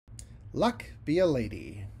Luck be a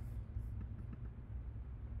lady.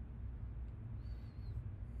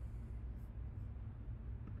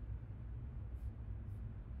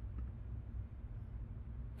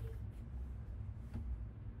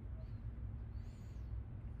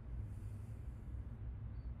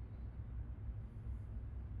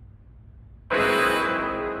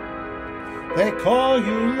 They call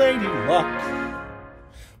you Lady Luck,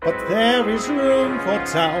 but there is room for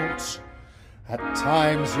doubt. At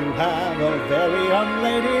times you have a very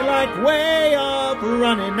unladylike way of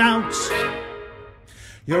running out.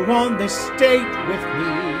 You're on this date with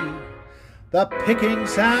me, the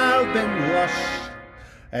pickings have been lush,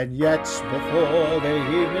 and yet before the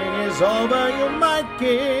evening is over you might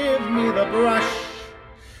give me the brush.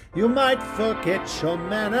 You might forget your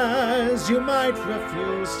manners, you might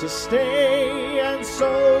refuse to stay, and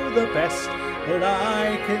so the best that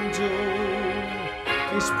I can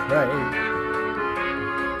do is pray.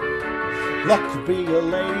 Luck be a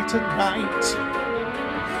lady tonight,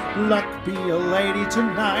 luck be a lady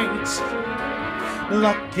tonight.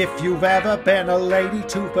 Luck if you've ever been a lady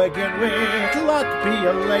to begin with, luck be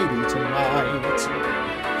a lady tonight.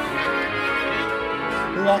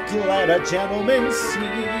 Luck let a gentleman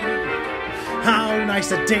see how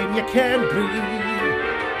nice a dame you can be.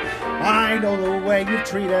 I know the way you've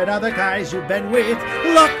treated other guys you've been with,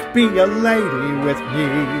 luck be a lady with me.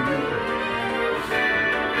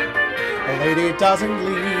 A lady doesn't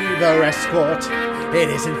leave her escort, it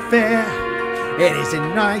isn't fair, it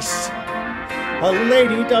isn't nice. A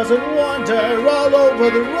lady doesn't wander all over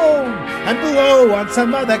the room and blow on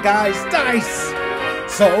some other guy's dice.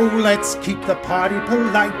 So let's keep the party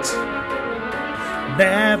polite,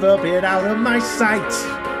 never been out of my sight.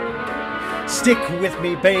 Stick with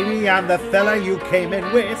me, baby, I'm the fella you came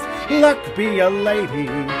in with. Luck be a lady,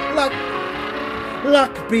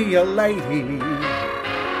 luck be a lady,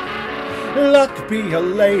 luck be a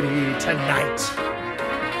lady tonight.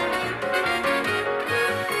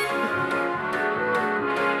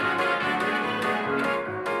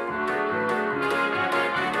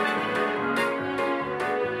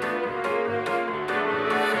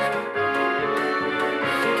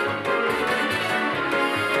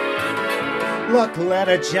 Luck let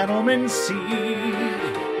a gentleman see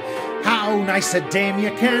how nice a dame you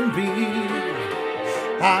can be.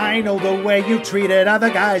 I know the way you treated other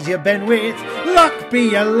guys you've been with, luck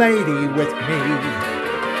be a lady with me.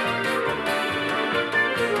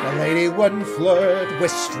 A lady wouldn't flirt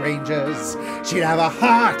with strangers, she'd have a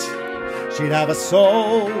heart, she'd have a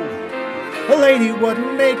soul. A lady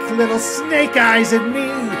wouldn't make little snake eyes at me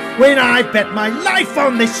when I bet my life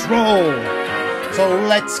on this roll. So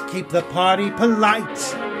let's keep the party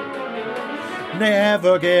polite,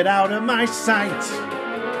 never get out of my sight.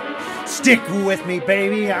 Stick with me,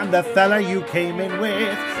 baby, I'm the fella you came in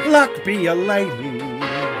with. Luck be a lady,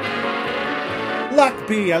 luck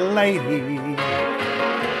be a lady,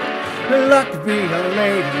 luck be a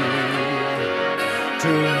lady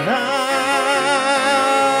tonight.